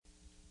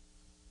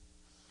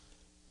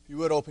You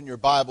would open your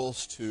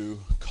Bibles to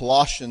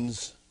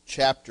Colossians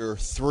chapter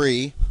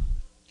 3.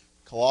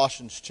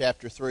 Colossians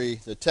chapter 3.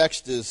 The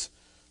text is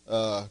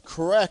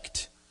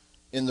correct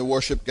in the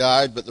worship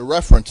guide, but the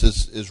reference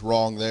is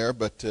wrong there.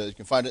 But you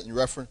can find it in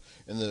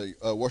the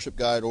worship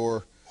guide,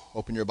 or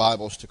open your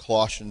Bibles to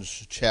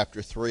Colossians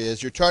chapter 3.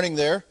 As you're turning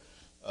there,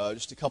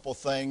 just a couple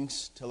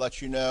things to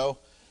let you know,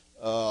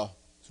 so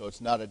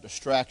it's not a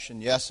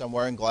distraction. Yes, I'm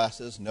wearing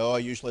glasses. No, I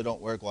usually don't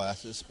wear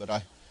glasses, but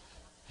I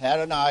had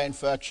an eye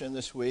infection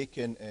this week,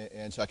 and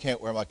so I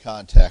can't wear my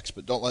contacts,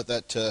 but don't let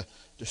that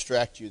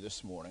distract you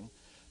this morning.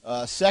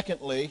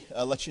 Secondly,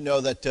 I'll let you know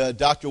that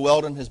Dr.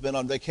 Weldon has been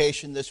on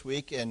vacation this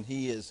week, and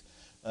he is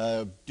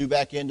due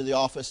back into the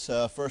office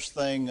first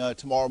thing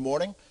tomorrow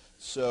morning.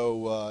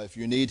 So if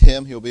you need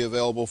him, he'll be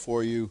available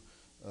for you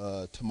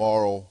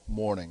tomorrow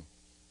morning.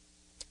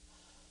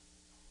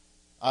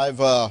 I've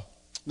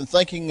been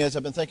thinking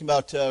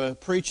about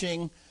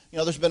preaching. You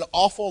know, there's been an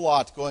awful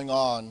lot going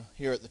on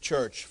here at the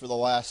church for the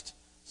last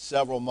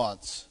several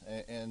months,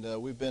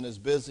 and we've been as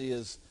busy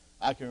as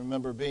I can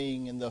remember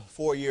being in the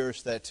 4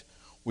 years that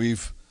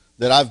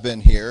I've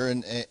been here,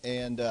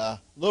 and a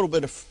little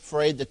bit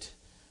afraid that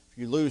if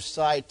you lose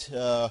sight,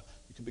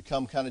 you can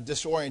become kind of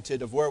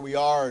disoriented of where we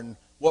are and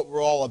what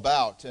we're all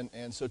about.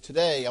 And so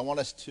today, I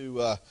want us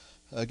to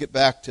get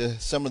back to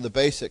some of the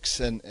basics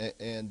and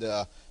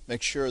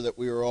make sure that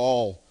we are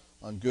all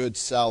on good,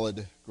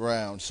 solid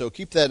ground. So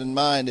keep that in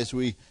mind as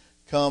we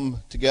come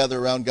together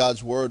around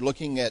God's Word,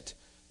 looking at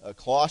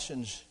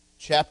Colossians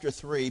chapter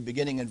 3,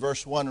 beginning in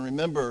verse 1. And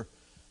remember,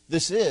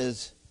 this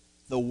is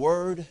the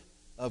Word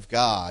of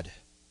God.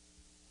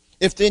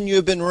 If then you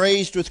have been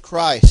raised with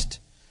Christ,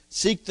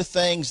 seek the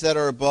things that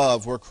are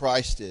above, where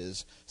Christ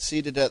is,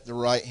 seated at the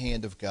right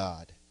hand of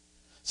God.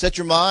 Set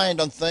your mind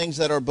on things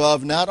that are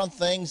above, not on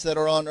things that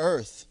are on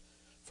earth.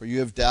 For you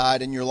have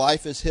died, and your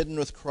life is hidden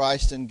with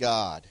Christ in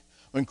God.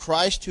 When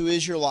Christ, who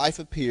is your life,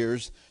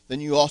 appears,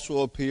 then you also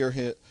appear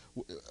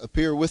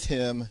with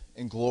him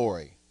in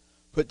glory.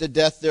 Put to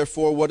death,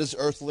 therefore, what is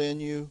earthly in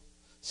you: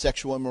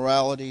 sexual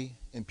immorality,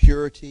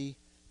 impurity,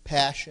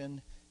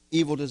 passion,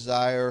 evil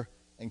desire,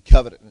 and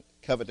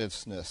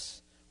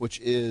covetousness, which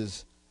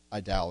is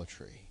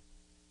idolatry.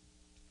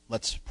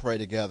 Let's pray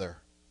together.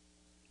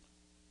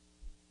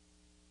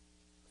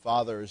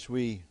 Father, as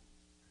we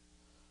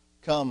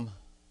come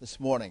this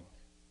morning,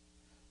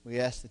 we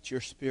ask that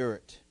your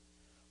Spirit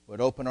would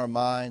open our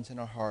minds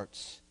and our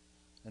hearts,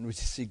 and we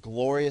see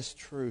glorious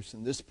truths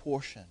in this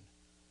portion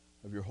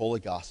of your holy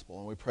gospel.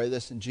 And we pray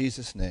this in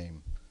Jesus'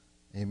 name.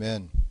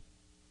 Amen.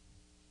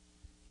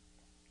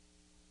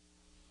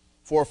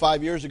 4 or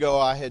 5 years ago,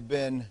 I had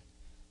been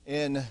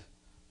in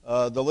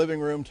the living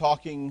room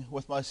talking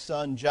with my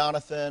son,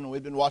 Jonathan.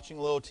 We'd been watching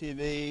a little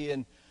TV,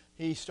 and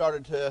he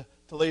started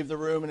to leave the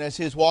room. And as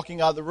he was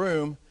walking out of the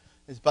room,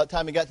 it's about the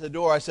time he got to the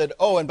door, I said,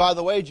 "Oh, and by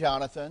the way,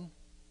 Jonathan."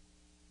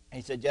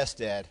 He said, "Yes,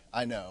 Dad,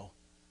 I know,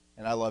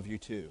 and I love you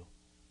too."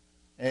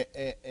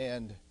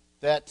 And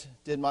that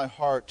did my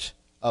heart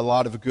a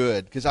lot of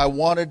good, because I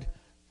wanted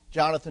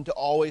Jonathan to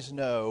always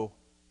know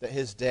that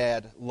his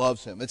dad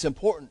loves him. It's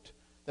important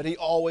that he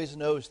always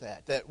knows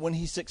that when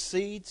he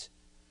succeeds,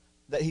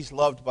 that he's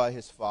loved by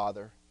his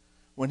father.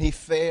 When he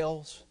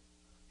fails,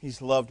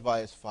 he's loved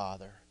by his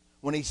father.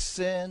 When he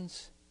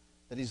sins,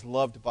 that he's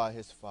loved by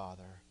his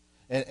father.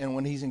 And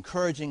when he's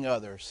encouraging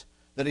others,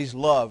 that he's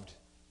loved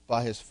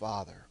by his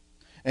father.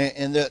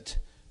 And that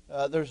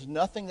there's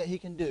nothing that he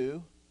can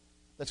do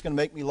that's going to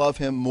make me love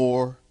him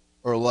more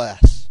or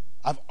less.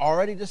 I've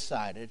already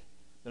decided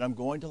that I'm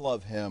going to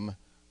love him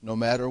no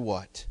matter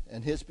what.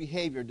 And his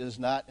behavior does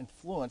not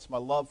influence my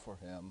love for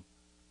him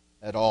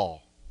at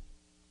all.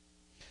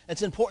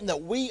 It's important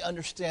that we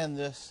understand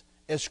this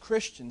as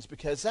Christians,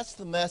 because that's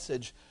the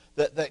message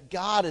that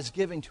God is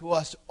giving to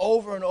us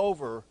over and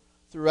over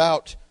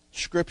throughout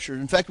Scripture.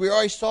 In fact, we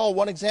already saw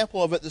one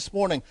example of it this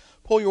morning.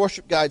 Pull your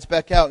worship guides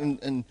back out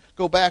and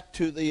go back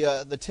to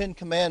the Ten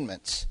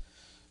Commandments.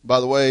 By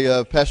the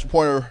way, Pastor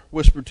Pointer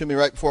whispered to me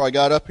right before I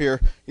got up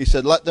here. He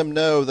said, "Let them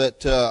know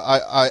that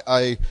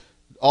I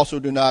also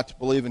do not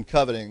believe in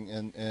coveting,"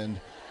 and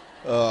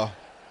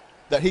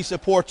that he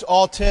supports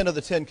all 10 of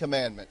the 10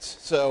 Commandments.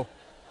 So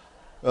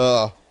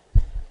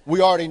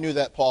we already knew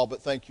that, Paul,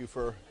 but thank you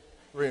for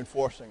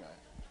reinforcing that.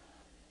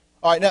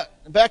 All right, now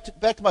back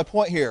to my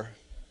point here.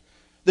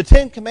 The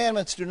 10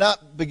 Commandments do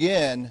not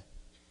begin,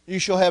 "You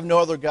shall have no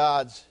other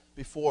gods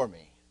before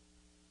me."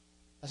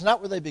 That's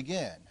not where they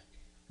begin.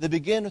 They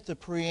begin with the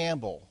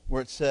preamble,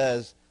 where it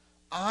says,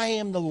 "I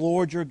am the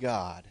Lord your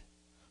God,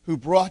 who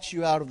brought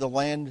you out of the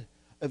land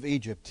of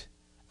Egypt,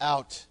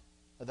 out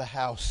of the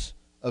house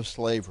of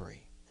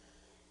slavery."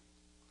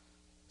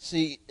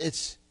 See,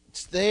 it's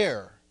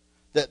there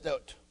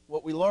that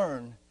what we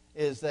learn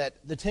is that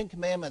the 10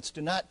 Commandments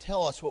do not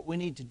tell us what we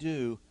need to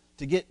do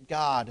to get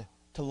God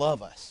to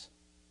love us.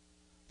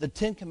 The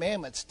 10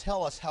 Commandments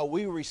tell us how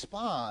we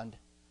respond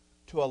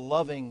to a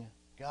loving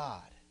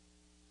God.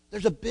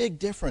 There's a big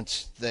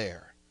difference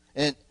there.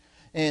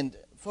 And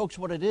folks,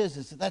 what it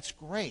is that's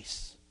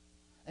grace.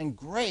 And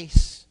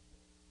grace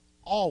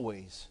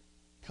always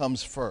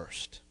comes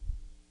first.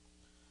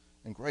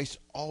 And grace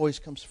always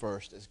comes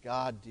first as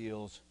God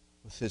deals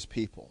with his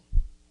people.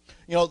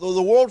 You know,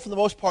 the world, for the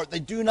most part, they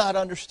do not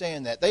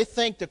understand that. They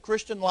think the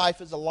Christian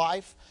life is a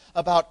life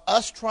about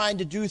us trying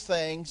to do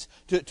things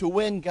to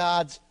win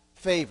God's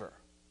favor.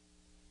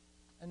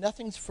 And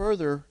nothing's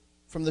further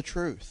from the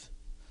truth.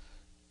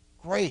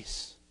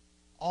 Grace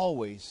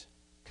always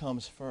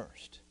comes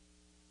first.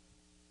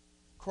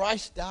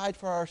 Christ died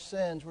for our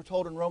sins, we're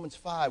told in Romans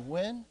 5.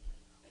 When?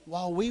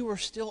 While we were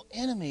still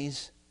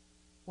enemies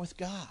with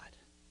God.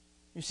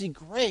 You see,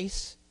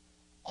 grace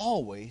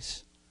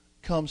always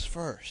comes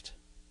first.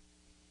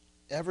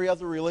 Every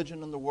other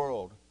religion in the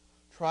world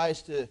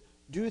tries to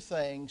do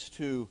things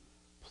to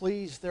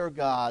please their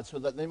God so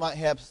that they might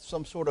have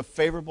some sort of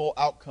favorable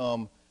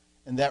outcome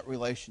in that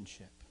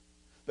relationship.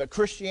 But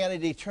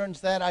Christianity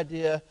turns that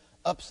idea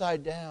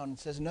upside down and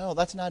says, no,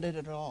 that's not it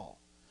at all.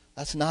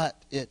 That's not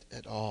it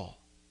at all.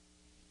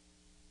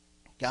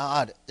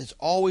 God is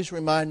always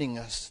reminding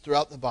us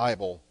throughout the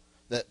Bible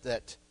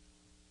that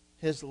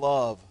his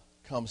love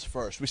comes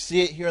first. We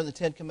see it here in the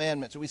Ten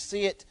Commandments. We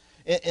see it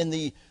in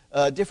the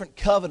different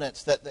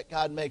covenants that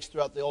God makes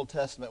throughout the Old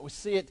Testament. We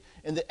see it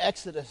in the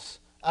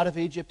Exodus out of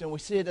Egypt, and we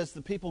see it as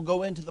the people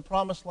go into the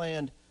Promised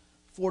Land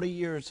 40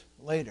 years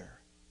later.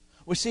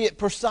 We see it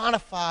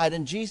personified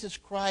in Jesus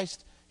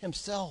Christ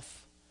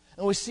himself.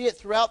 And we see it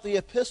throughout the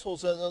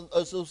epistles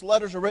as those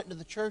letters are written to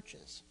the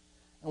churches.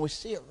 And we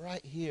see it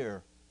right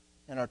here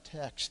in our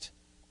text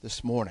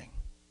this morning.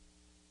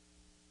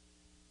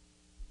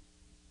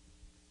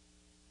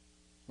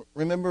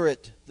 Remember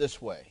it this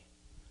way.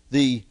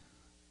 The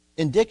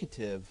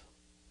indicative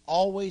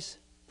always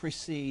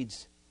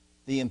precedes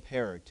the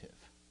imperative.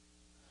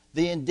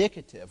 The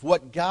indicative,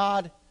 what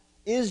God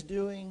is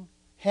doing,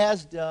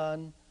 has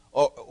done,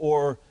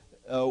 or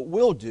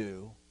will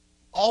do,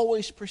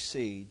 always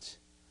precedes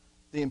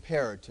the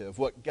imperative,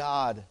 what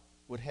God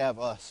would have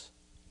us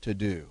to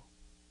do.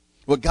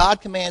 What God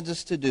commands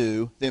us to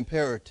do, the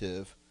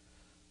imperative,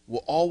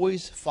 will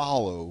always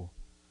follow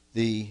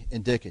the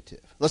indicative.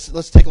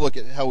 Let's take a look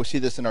at how we see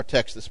this in our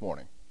text this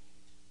morning.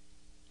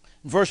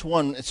 In verse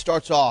 1, it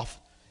starts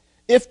off,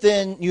 if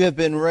then you have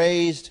been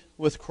raised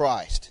with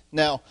Christ.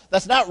 Now,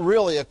 that's not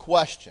really a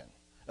question.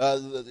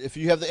 If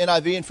you have the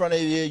NIV in front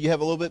of you, you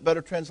have a little bit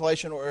better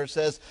translation where it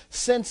says,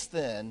 since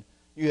then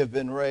you have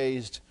been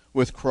raised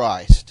with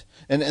Christ.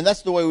 And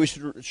that's the way we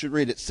should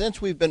read it.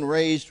 Since we've been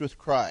raised with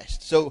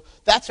Christ. So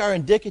that's our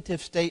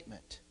indicative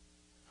statement.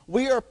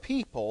 We are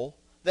people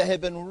that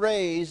have been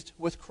raised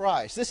with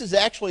Christ. This is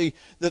actually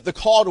the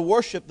call to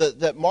worship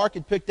that Mark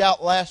had picked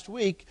out last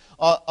week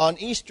on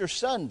Easter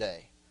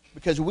Sunday.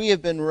 Because we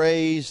have been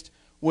raised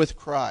with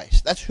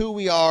Christ. That's who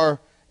we are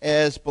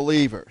as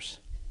believers.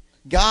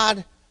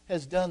 God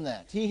has done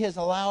that. He has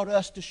allowed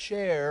us to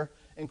share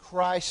in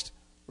Christ's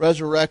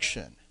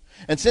resurrection.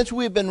 And since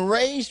we've been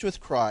raised with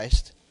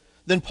Christ,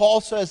 then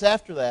Paul says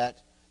after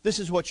that, this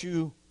is what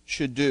you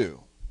should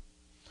do.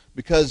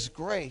 Because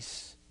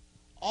grace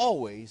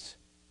always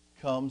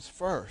comes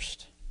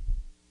first.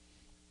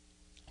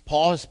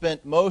 Paul has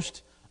spent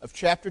most of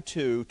chapter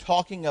 2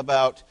 talking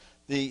about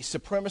the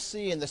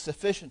supremacy and the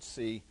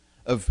sufficiency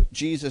of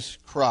Jesus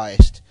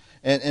Christ.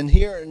 And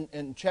here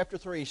in chapter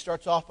 3, he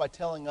starts off by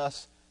telling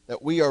us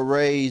that we are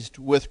raised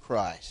with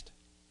Christ.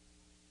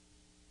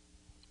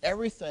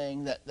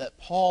 Everything that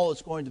Paul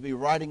is going to be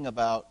writing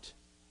about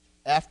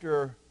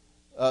after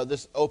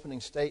this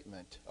opening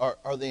statement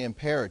are the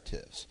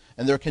imperatives.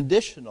 And they're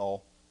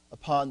conditional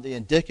upon the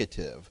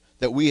indicative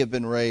that we have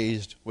been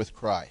raised with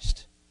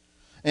Christ.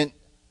 And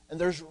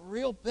there's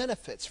real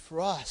benefits for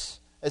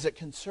us as it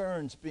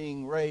concerns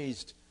being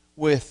raised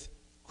with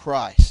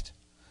Christ.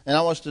 And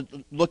I want us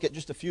to look at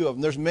just a few of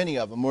them. There's many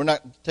of them. We're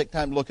not going to take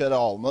time to look at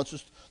all of them. Let's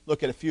just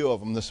look at a few of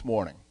them this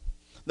morning.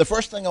 The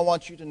first thing I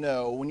want you to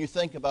know when you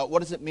think about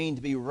what does it mean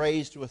to be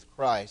raised with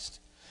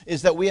Christ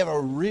is that we have a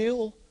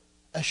real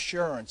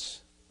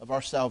assurance of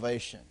our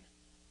salvation.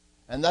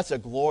 And that's a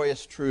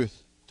glorious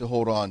truth to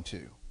hold on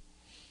to.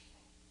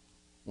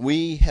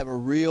 We have a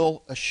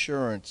real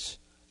assurance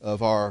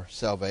of our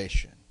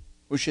salvation.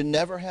 We should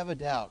never have a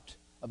doubt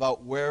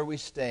about where we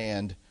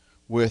stand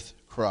with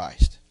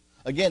Christ.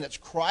 Again, it's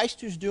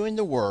Christ who's doing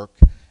the work,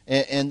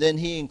 and then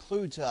he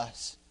includes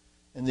us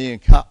in the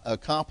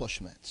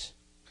accomplishments.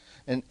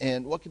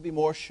 And what could be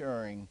more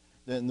assuring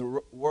than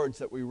the words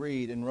that we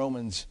read in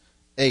Romans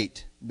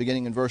 8,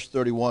 beginning in verse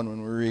 31,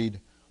 when we read,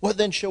 what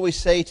then shall we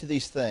say to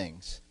these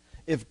things?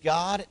 If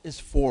God is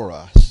for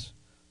us,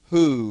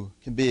 who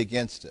can be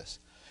against us?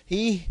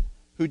 He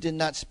who did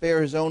not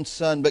spare his own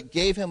son, but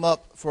gave him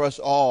up for us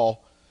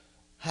all,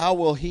 how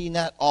will he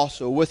not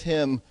also with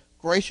him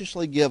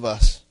graciously give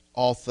us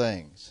all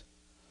things?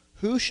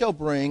 Who shall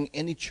bring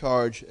any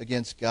charge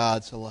against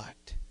God's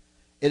elect?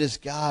 It is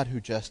God who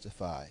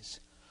justifies.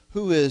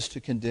 Who is to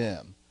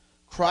condemn?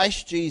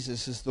 Christ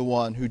Jesus is the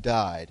one who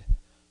died.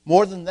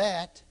 More than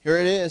that, here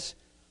it is,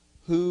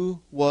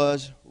 who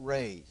was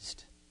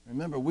raised.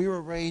 Remember, we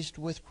were raised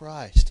with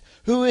Christ.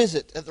 Who is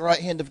it at the right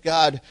hand of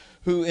God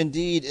who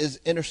indeed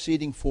is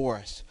interceding for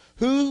us?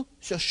 Who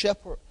shall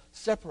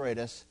separate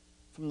us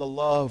from the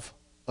love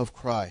of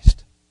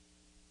Christ?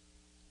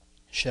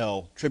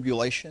 Shall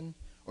tribulation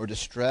or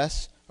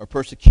distress or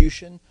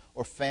persecution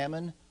or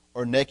famine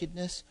or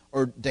nakedness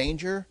or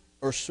danger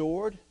or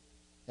sword?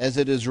 As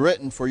it is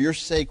written, for your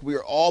sake we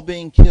are all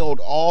being killed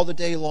all the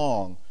day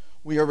long.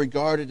 We are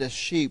regarded as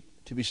sheep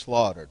to be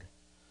slaughtered.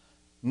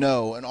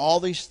 No, in all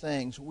these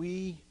things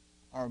we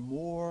are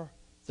more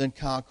than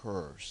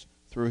conquerors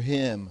through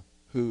him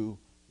who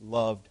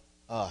loved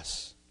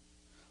us.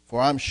 For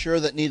I'm sure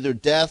that neither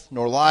death,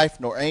 nor life,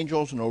 nor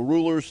angels, nor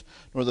rulers,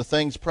 nor the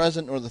things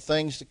present, nor the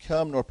things to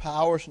come, nor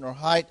powers, nor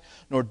height,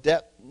 nor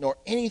depth, nor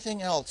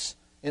anything else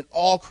in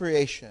all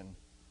creation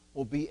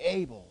will be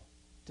able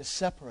to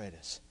separate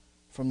us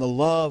from the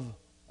love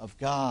of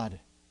God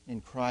in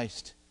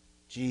Christ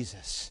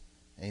Jesus.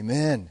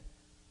 Amen.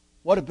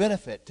 What a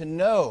benefit to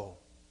know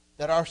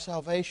that our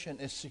salvation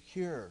is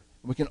secure.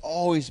 We can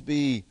always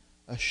be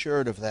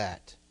assured of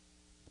that.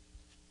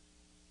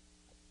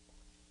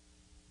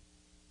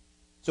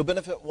 So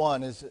benefit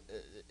one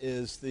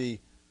is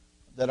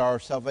that our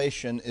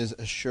salvation is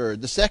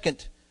assured. The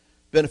second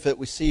benefit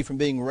we see from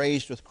being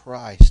raised with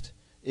Christ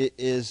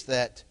is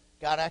that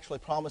God actually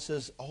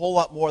promises a whole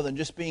lot more than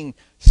just being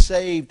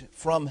saved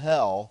from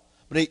hell,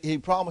 but He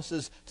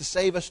promises to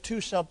save us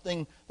to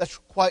something that's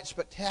quite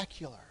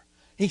spectacular.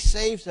 He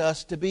saves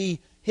us to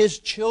be His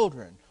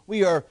children.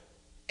 We are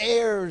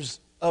heirs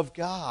of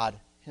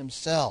God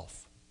Himself.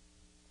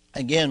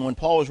 Again, when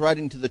Paul was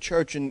writing to the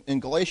church in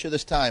Galatia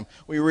this time,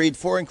 we read,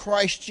 for in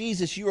Christ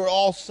Jesus you are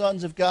all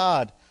sons of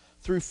God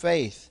through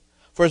faith.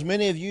 For as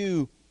many of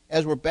you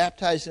as were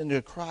baptized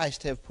into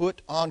Christ have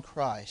put on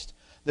Christ.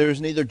 There is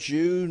neither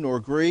Jew nor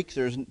Greek,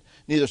 there is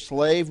neither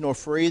slave nor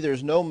free, there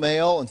is no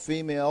male and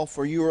female,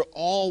 for you are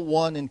all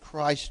one in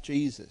Christ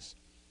Jesus.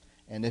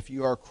 And if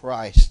you are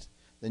Christ,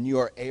 then you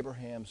are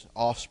Abraham's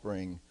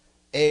offspring,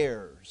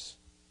 heirs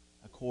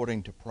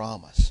according to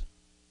promise.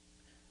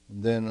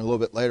 And then a little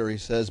bit later he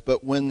says,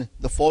 but when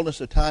the fullness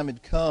of time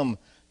had come,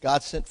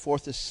 God sent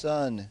forth His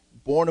Son,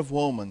 born of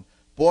woman,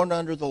 born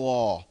under the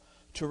law,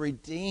 to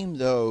redeem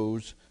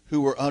those who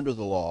were under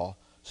the law,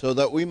 so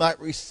that we might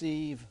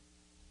receive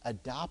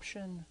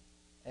adoption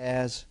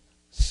as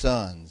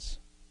sons.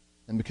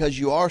 And because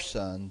you are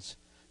sons,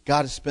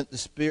 God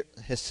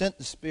has sent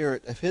the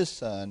Spirit of His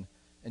Son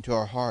into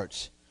our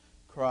hearts,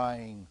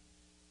 crying,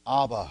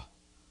 Abba,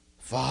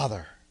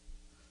 Father.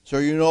 So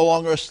you're no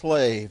longer a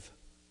slave,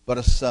 but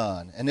a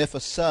son. And if a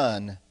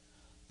son,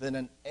 then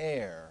an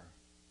heir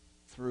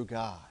through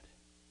God.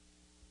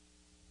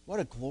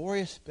 What a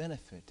glorious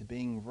benefit to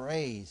being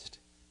raised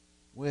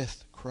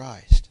with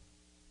Christ.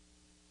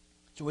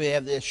 So we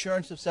have the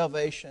assurance of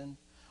salvation.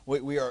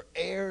 We are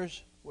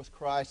heirs with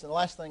Christ. And the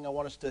last thing I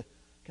want us to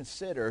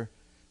consider,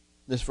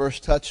 this verse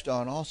touched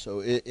on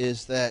also,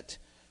 is that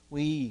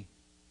we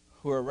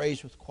who are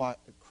raised with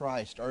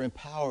Christ are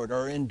empowered,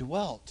 are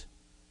indwelt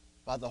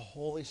by the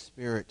Holy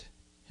Spirit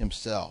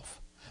Himself.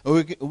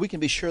 We can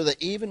be sure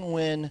that even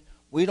when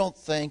we don't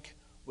think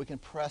we can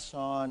press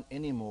on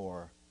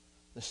anymore,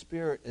 the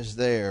Spirit is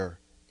there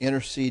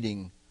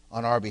interceding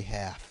on our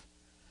behalf.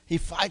 He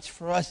fights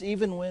for us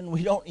even when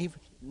we don't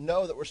even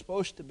know that we're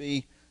supposed to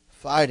be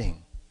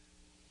fighting.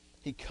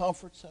 He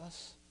comforts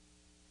us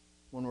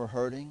when we're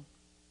hurting.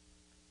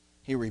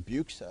 He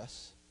rebukes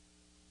us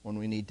when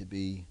we need to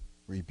be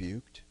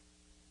rebuked.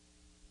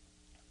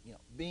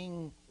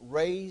 Being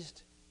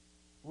raised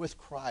with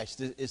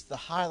Christ is the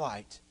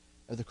highlight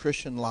of the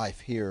Christian life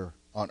here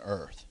on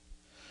earth.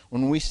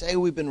 When we say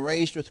we've been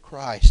raised with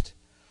Christ,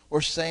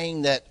 we're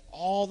saying that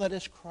all that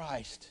is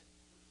Christ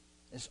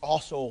is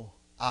also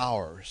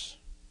ours.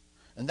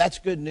 And that's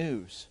good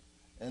news.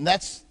 And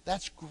that's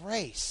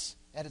grace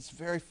at its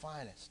very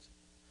finest.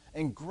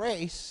 And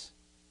grace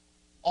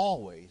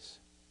always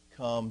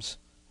comes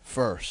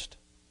first.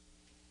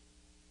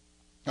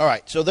 All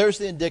right, so there's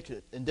the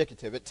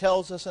indicative. It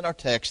tells us in our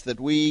text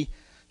that we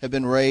have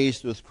been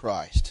raised with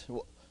Christ.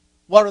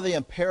 What are the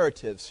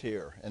imperatives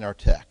here in our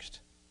text?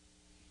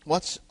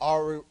 What's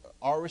our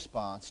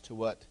response to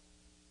what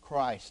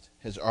Christ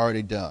has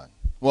already done?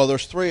 Well,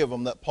 there's three of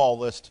them that Paul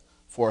lists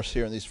for us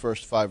here in these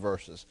first 5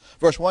 verses.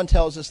 Verse 1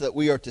 tells us that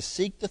we are to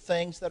seek the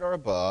things that are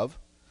above.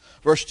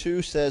 Verse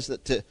 2 says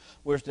that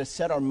we're to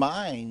set our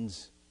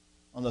minds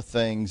on the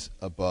things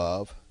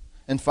above.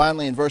 And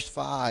finally, in verse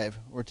 5,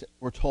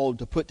 we're told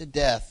to put to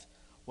death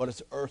what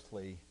is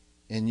earthly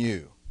in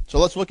you. So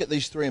let's look at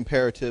these 3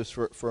 imperatives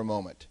for a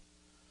moment.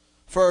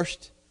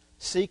 First,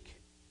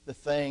 seek the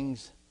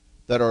things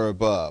that are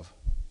above.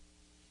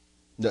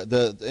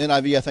 The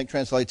NIV, I think,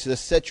 translates this,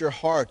 set your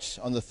hearts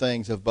on the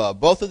things above.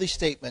 Both of these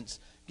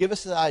statements give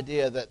us the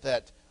idea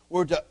that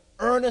we're to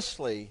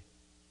earnestly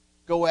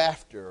go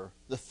after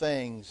the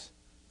things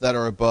that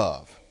are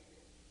above.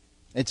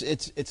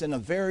 It's in a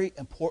very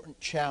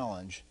important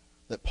challenge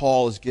that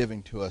Paul is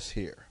giving to us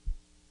here.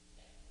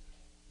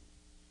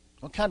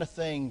 What kind of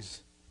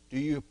things do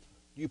you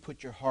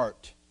put your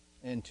heart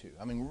into?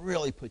 I mean,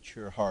 really put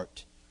your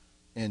heart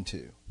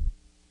into.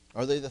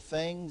 Are they the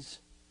things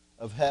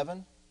of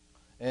heaven?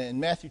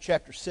 In Matthew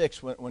chapter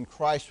 6, when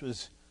Christ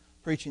was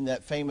preaching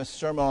that famous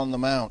Sermon on the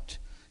Mount,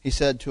 he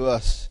said to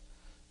us,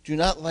 "Do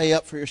not lay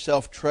up for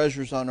yourself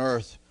treasures on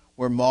earth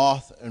where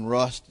moth and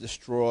rust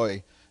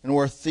destroy and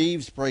where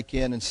thieves break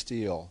in and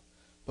steal,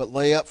 but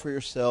lay up for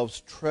yourselves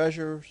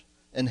treasures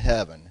in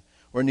heaven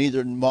where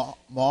neither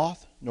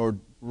moth nor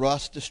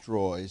rust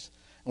destroys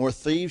and where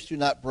thieves do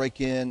not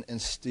break in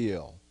and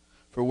steal.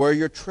 For where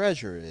your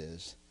treasure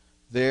is,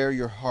 there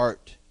your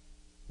heart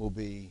will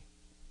be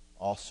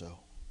also."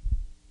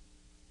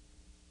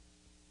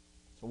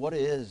 So what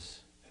is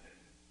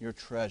your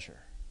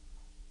treasure?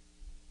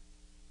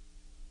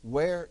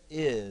 Where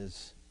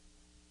is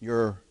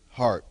your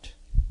heart?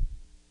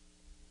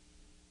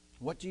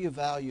 What do you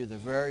value the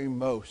very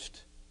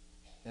most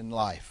in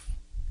life?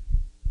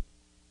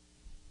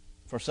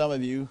 For some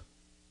of you,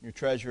 your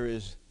treasure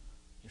is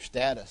your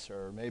status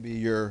or maybe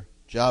your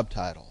job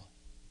title.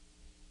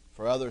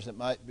 For others, it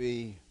might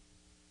be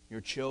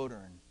your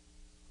children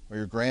or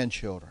your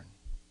grandchildren.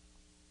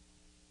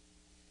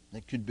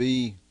 It could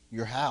be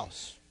your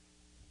house.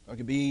 Or it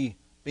could be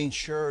being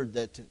sure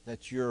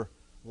that you're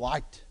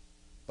liked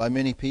by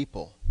many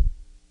people.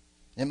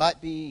 It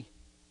might be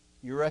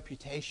your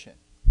reputation.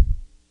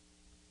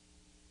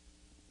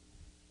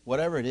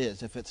 Whatever it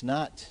is, if it's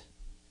not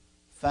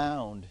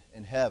found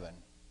in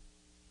heaven,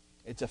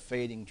 it's a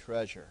fading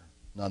treasure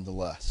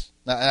nonetheless.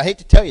 Now, I hate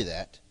to tell you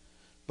that,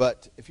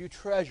 but if you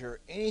treasure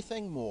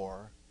anything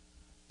more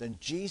than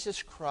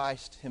Jesus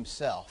Christ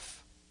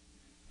himself,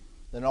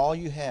 then all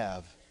you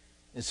have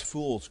is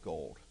fool's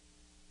gold,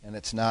 and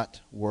it's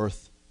not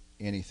worth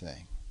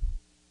anything.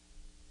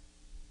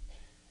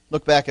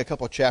 Look back a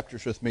couple of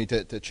chapters with me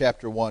to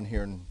chapter 1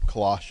 here in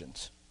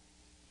Colossians.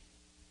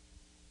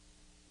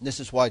 This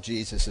is why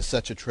Jesus is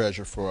such a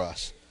treasure for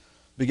us.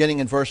 Beginning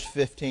in verse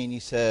 15, he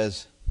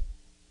says,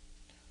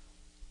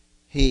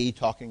 He,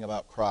 talking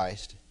about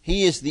Christ,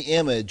 He is the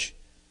image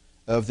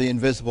of the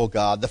invisible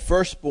God, the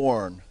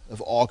firstborn of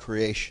all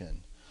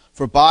creation.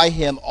 For by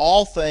Him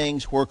all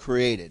things were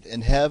created,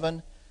 in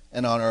heaven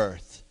and on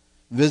earth,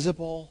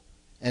 visible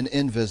and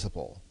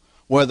invisible.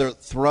 Whether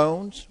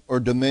thrones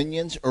or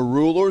dominions or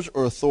rulers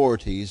or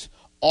authorities,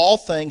 all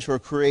things were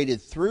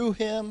created through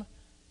Him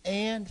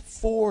and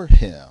for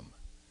Him.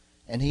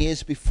 And He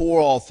is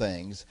before all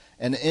things,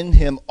 and in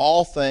Him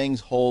all things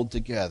hold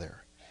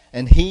together.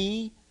 And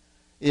He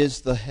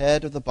is the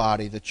head of the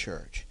body, the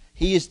church.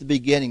 He is the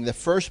beginning, the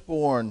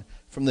firstborn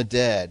from the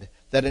dead,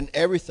 that in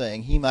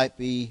everything He might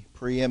be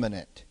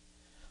preeminent.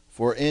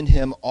 For in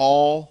Him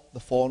all the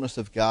fullness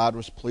of God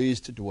was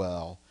pleased to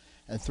dwell,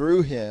 and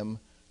through Him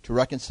to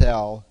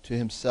reconcile to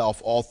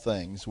Himself all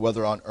things,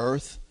 whether on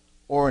earth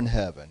or in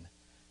heaven,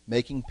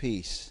 making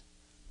peace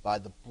by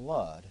the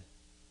blood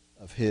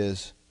of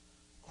His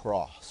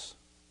cross.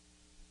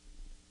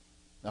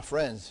 Now,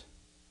 friends,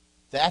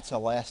 that's a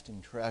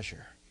lasting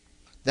treasure.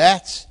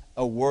 That's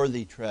a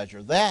worthy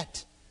treasure.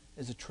 That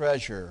is a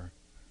treasure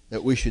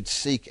that we should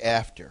seek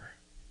after.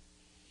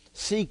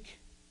 Seek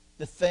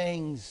the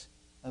things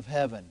of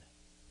heaven.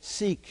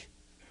 Seek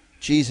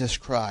Jesus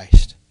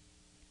Christ.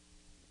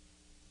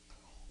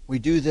 We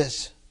do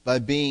this by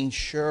being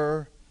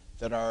sure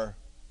that our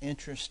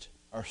interests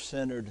are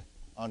centered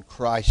on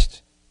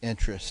Christ's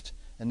interest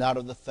and not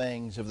of the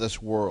things of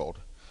this world.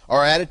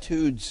 Our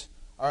attitudes,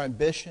 our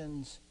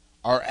ambitions,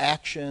 our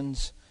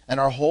actions, and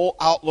our whole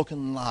outlook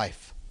in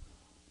life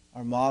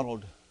are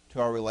modeled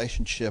to our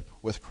relationship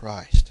with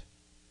Christ.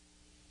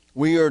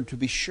 We are to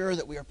be sure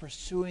that we are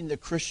pursuing the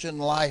Christian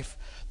life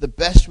the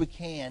best we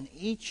can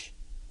each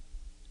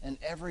and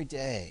every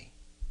day.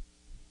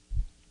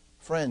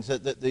 Friends,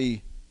 that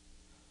the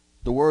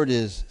word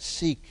is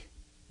seek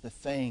the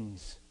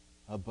things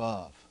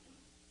above.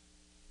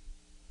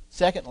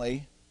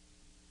 Secondly,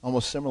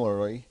 almost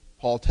similarly,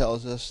 Paul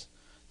tells us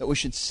that we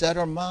should set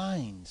our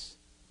minds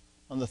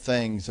on the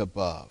things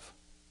above.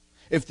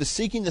 If the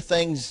seeking the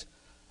things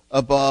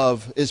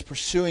above is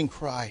pursuing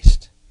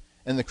Christ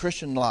in the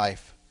Christian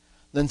life,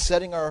 then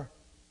setting our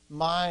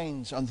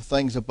minds on the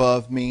things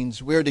above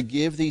means we're to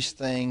give these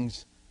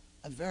things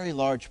a very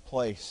large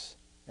place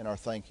in our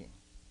thinking.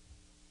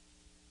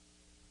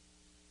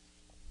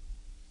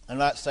 I'm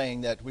not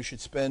saying that we should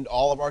spend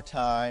all of our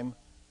time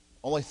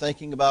only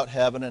thinking about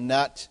heaven and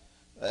not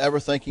ever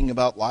thinking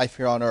about life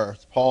here on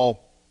earth.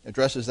 Paul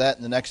addresses that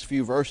in the next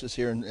few verses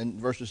here in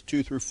verses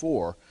 2 through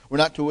 4. We're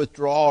not to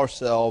withdraw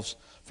ourselves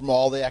from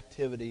all the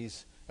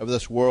activities of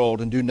this world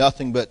and do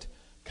nothing but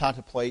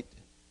contemplate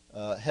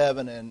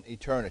heaven and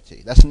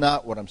eternity. That's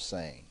not what I'm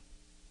saying.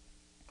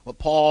 What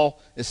Paul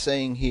is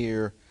saying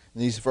here in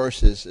these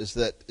verses is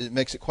that it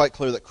makes it quite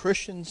clear that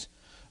Christians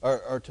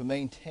are to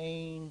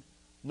maintain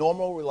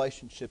normal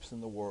relationships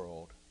in the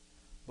world,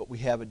 but we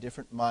have a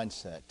different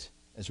mindset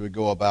as we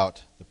go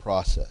about the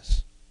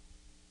process.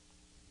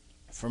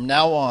 From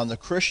now on, the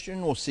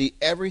Christian will see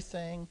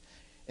everything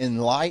in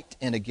light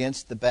and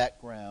against the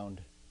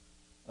background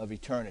of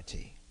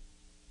eternity.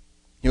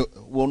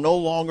 We'll no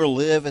longer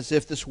live as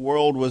if this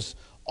world was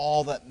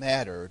all that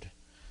mattered.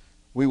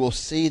 We will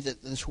see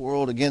that this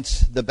world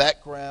against the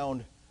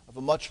background of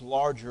a much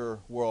larger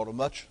world, a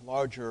much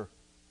larger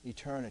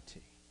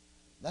eternity.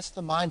 That's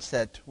the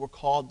mindset we're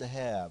called to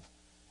have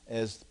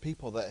as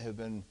people that have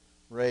been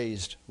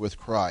raised with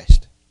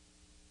Christ.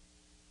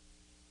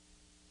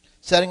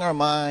 Setting our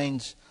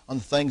minds on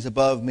the things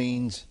above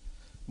means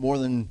more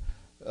than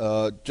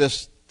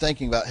just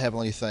thinking about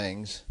heavenly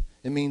things.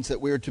 It means that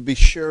we are to be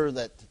sure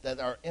that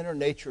our inner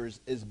nature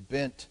is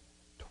bent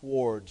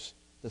towards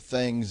the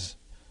things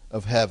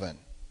of heaven.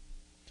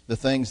 The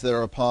things that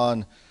are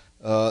upon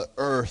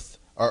earth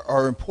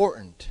are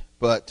important,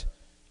 but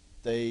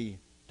they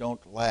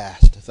don't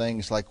last.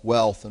 Things like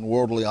wealth and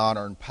worldly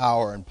honor and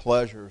power and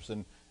pleasures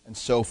and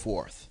so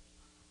forth.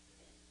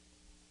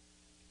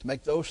 To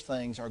make those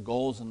things our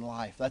goals in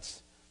life,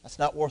 that's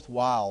not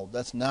worthwhile.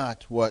 That's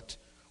not what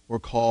we're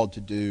called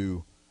to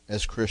do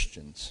as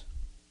Christians.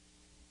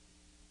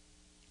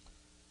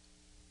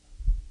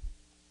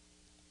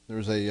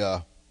 There's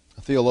a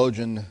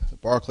theologian,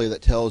 Barclay,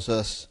 that tells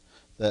us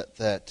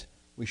that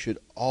we should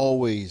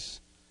always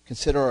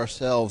consider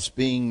ourselves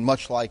being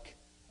much like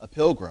a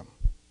pilgrim.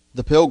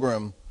 The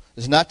pilgrim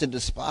is not to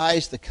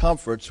despise the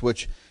comforts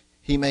which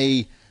he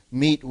may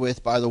meet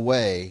with by the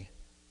way,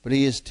 but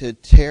he's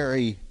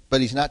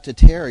not to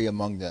tarry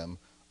among them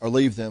or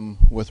leave them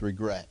with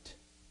regret.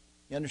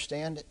 You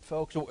understand it,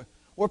 folks?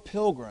 We're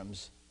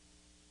pilgrims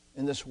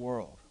in this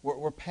world.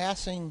 We're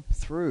passing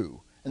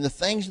through. And the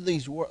things of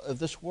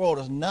this world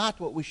is not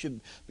what we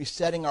should be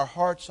setting our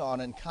hearts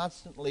on and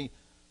constantly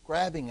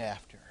grabbing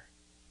after.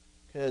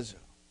 Because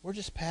we're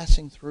just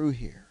passing through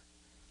here.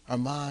 Our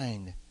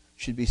mind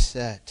should be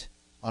set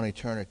on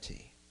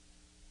eternity.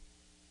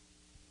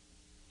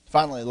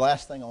 Finally, the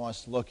last thing I want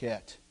us to look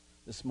at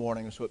this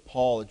morning is what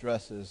Paul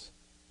addresses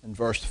in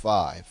verse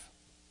 5.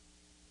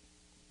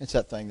 It's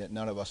that thing that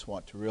none of us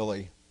want to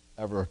really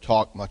ever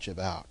talk much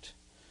about.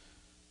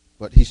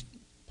 But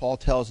Paul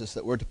tells us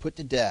that we're to put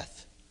to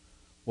death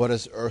what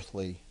is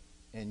earthly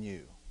in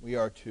you. We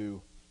are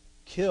to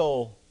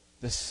kill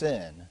the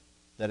sin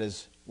that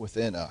is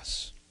within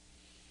us.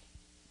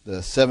 The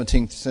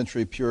 17th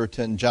century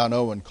Puritan John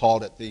Owen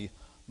called it the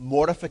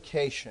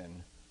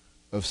mortification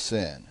of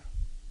sin.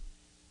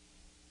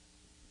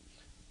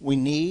 We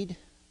need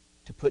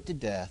to put to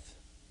death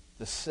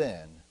the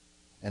sin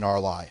in our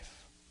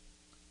life.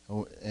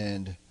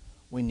 And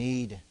we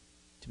need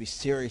to be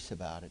serious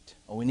about it.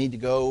 Or we need to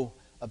go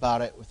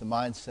about it with the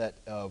mindset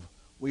of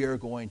we are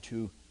going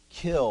to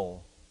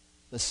kill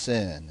the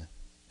sin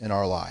in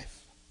our life.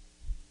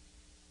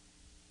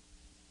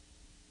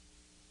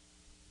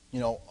 You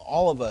know,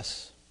 all of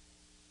us,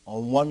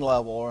 on one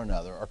level or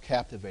another, are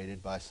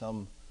captivated by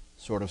some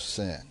sort of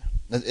sin.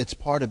 It's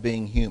part of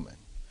being human.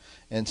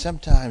 And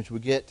sometimes we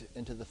get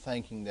into the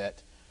thinking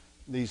that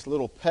these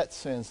little pet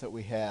sins that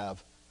we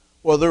have,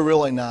 well, they're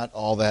really not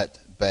all that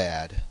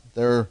bad.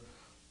 They're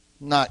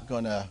not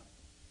going to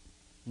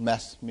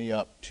mess me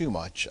up too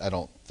much, I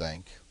don't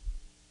think.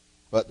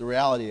 But the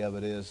reality of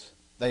it is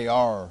they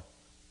are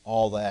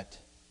all that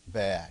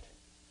bad.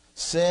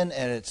 Sin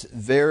at its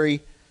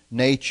very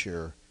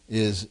nature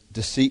is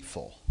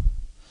deceitful.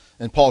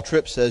 And Paul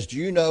Tripp says, do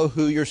you know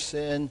who your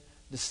sin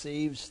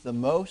deceives the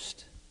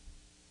most?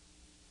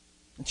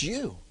 It's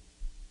you.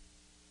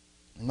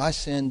 And my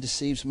sin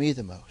deceives me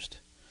the most.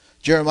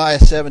 Jeremiah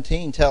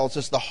 17 tells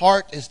us, the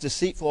heart is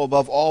deceitful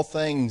above all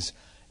things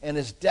and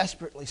is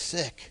desperately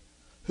sick.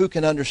 Who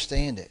can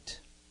understand it?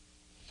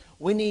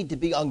 We need to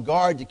be on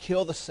guard to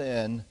kill the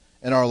sin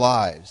in our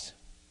lives.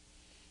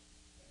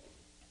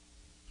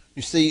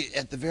 You see,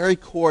 at the very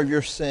core of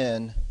your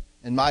sin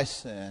and my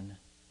sin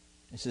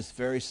is this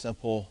very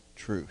simple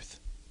truth.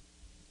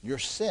 Your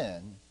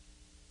sin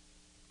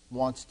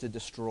wants to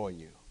destroy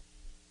you.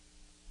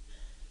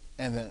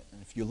 And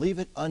if you leave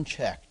it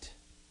unchecked,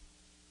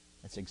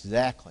 that's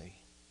exactly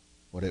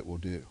what it will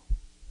do.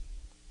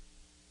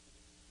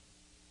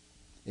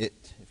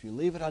 If you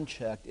leave it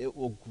unchecked, it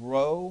will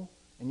grow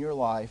in your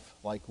life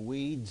like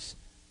weeds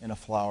in a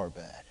flower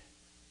bed.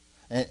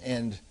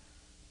 And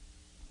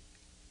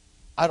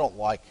I don't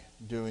like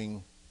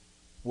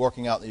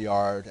working out in the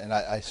yard, and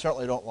I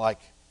certainly don't like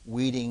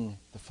weeding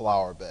the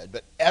flower bed.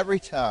 But every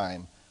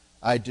time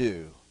I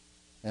do,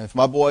 and if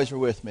my boys are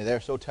with me,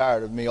 they're so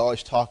tired of me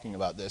always talking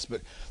about this,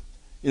 but,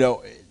 you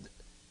know,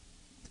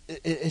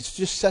 it's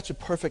just such a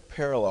perfect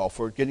parallel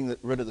for getting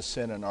rid of the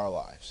sin in our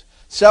lives.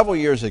 Several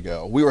years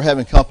ago, we were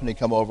having company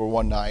come over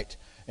one night,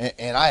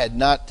 and I had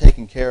not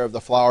taken care of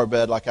the flower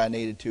bed like I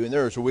needed to, and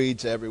there was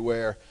weeds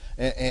everywhere,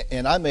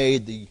 and I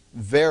made the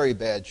very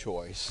bad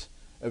choice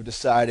of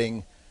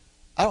deciding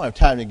I don't have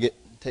time to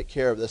take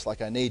care of this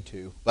like I need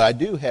to, but I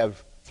do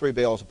have 3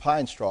 bales of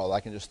pine straw that I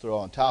can just throw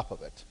on top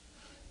of it.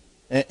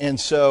 And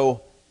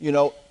so, you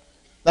know,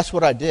 that's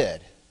what I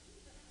did.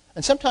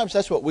 And sometimes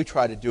that's what we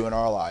try to do in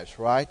our lives,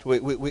 right?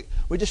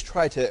 We just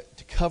try to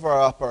cover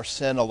up our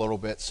sin a little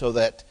bit so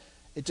that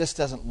it just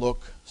doesn't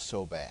look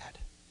so bad.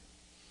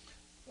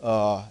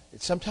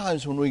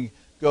 Sometimes when we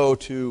go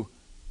to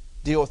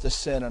deal with the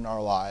sin in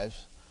our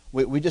lives,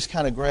 we just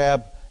kind of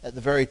grab at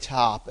the very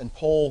top and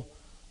pull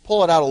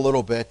it out a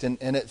little bit,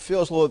 and it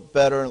feels a little bit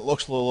better, and it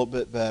looks a little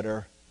bit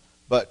better.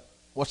 But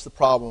what's the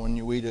problem when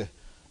you weed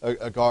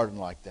a garden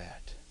like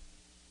that?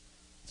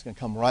 It's going to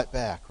come right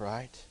back,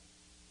 right?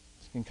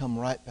 It's going to come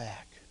right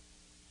back.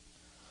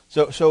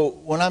 So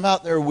when I'm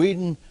out there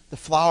weeding the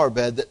flower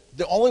bed,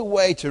 the only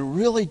way to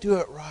really do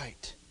it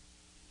right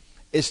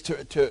is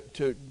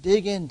to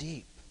dig in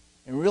deep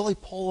and really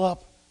pull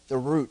up the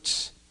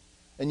roots.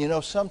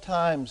 And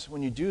sometimes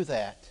when you do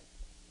that,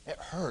 it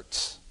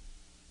hurts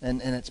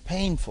and it's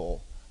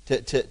painful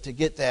to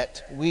get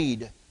that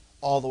weed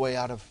all the way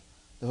out of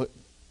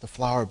the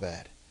flower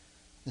bed.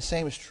 The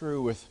same is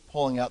true with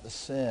pulling out the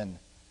sin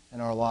in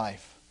our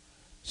life.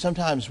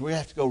 Sometimes we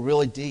have to go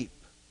really deep,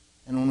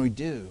 and when we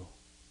do,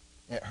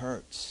 it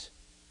hurts.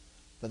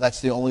 But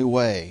that's the only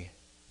way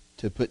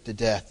to put to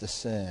death the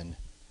sin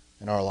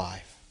in our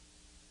life.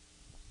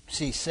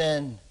 See,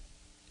 sin,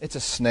 it's a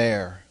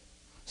snare.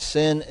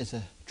 Sin is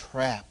a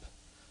trap.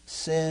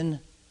 Sin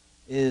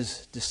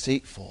is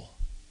deceitful.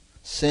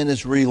 Sin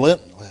is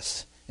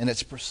relentless in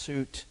its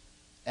pursuit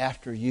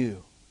after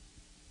you.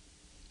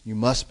 You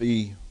must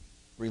be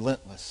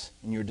relentless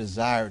in your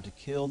desire to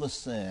kill the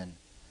sin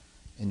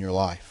in your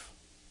life.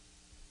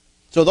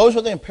 So those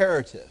are the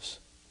imperatives.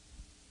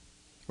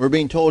 We're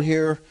being told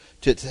here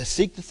to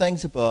seek the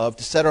things above,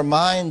 to set our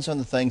minds on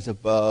the things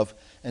above,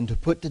 and to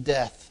put to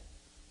death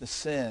the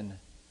sin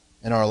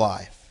in our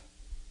life.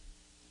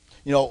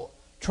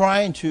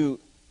 Trying to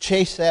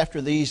chase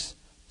after these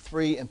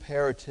three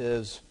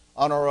imperatives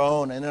on our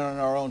own and on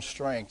our own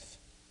strength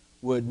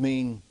would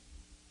mean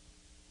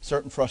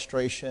certain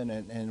frustration,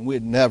 and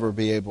we'd never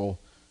be able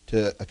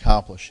to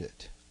accomplish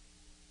it.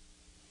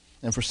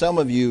 And for some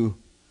of you,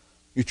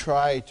 you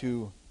try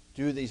to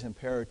do these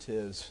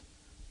imperatives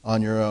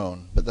on your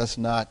own, but that's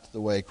not the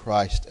way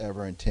Christ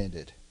ever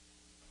intended.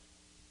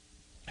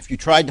 If you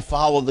tried to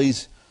follow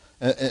these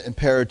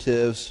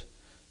imperatives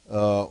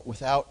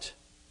without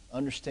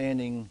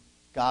understanding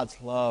God's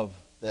love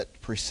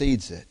that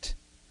precedes it,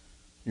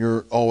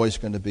 you're always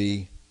going to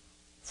be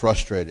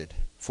frustrated.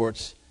 For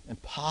it's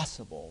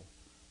impossible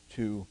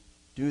to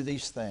do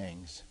these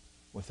things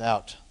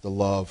without the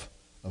love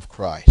of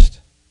Christ.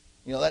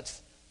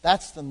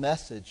 That's the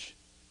message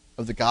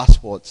of the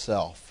gospel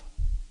itself.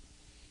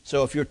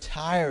 So if you're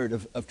tired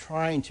of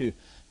trying to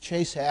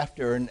chase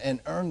after and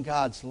earn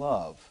God's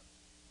love,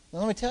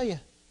 then let me tell you,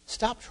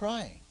 stop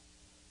trying.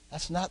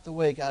 That's not the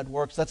way God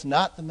works. That's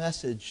not the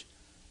message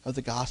of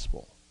the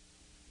gospel.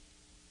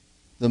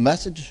 The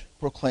message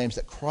proclaims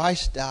that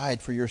Christ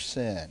died for your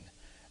sin,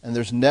 and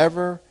there's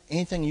never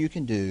anything you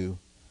can do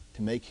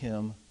to make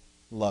him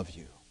love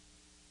you.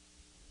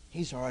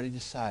 He's already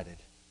decided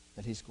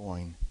that he's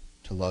going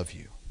to love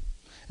you.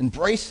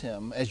 Embrace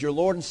him as your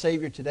Lord and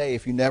Savior today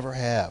if you never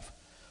have.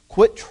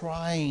 Quit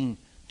trying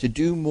to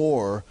do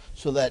more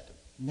so that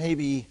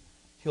maybe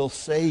he'll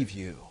save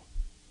you.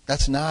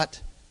 That's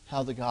not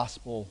how the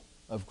gospel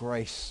of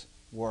grace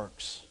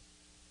works.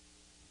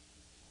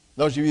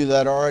 Those of you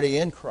that are already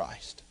in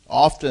Christ,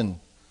 often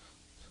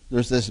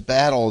there's this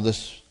battle,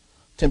 this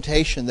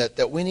temptation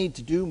that we need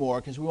to do more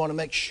because we want to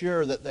make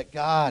sure that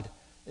God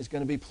is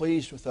going to be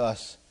pleased with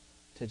us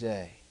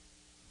today.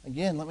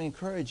 Again, let me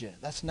encourage you.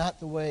 That's not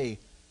the way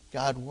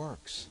God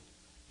works.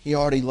 He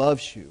already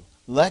loves you.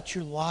 Let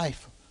your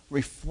life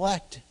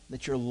reflect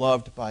that you're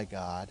loved by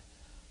God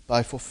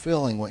by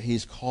fulfilling what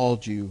he's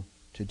called you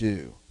to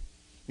do.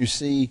 You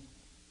see,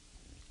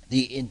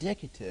 the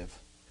indicative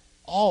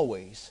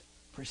always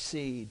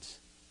precedes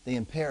the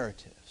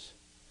imperatives.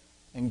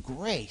 And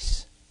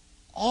grace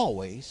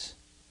always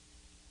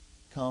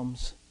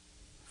comes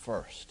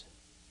first.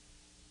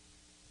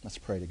 Let's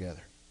pray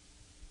together.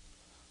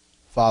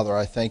 Father,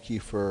 I thank you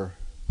for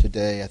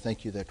today. I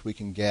thank you that we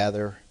can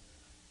gather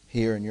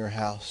here in your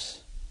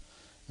house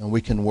and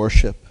we can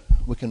worship.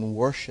 We can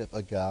worship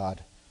a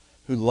God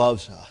who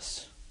loves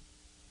us.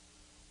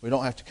 We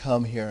don't have to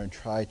come here and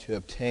try to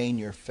obtain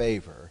your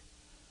favor,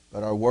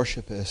 but our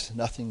worship is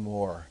nothing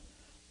more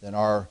than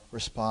our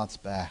response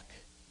back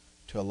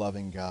to a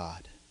loving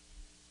God.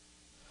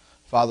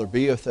 Father,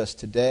 be with us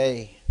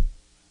today,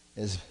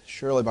 as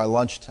surely by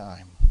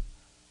lunchtime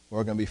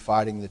we're going to be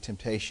fighting the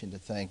temptation to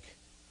think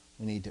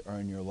we need to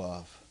earn your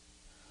love.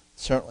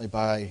 Certainly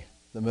by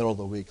the middle of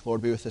the week,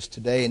 Lord, be with us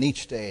today and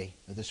each day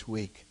of this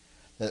week,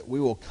 that we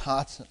will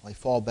constantly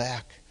fall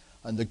back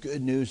on the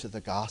good news of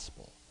the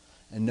gospel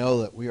and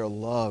know that we are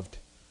loved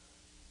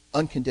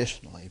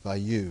unconditionally by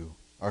you,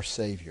 our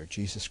Savior,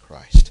 Jesus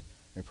Christ.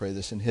 We pray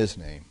this in his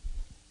name.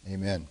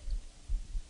 Amen.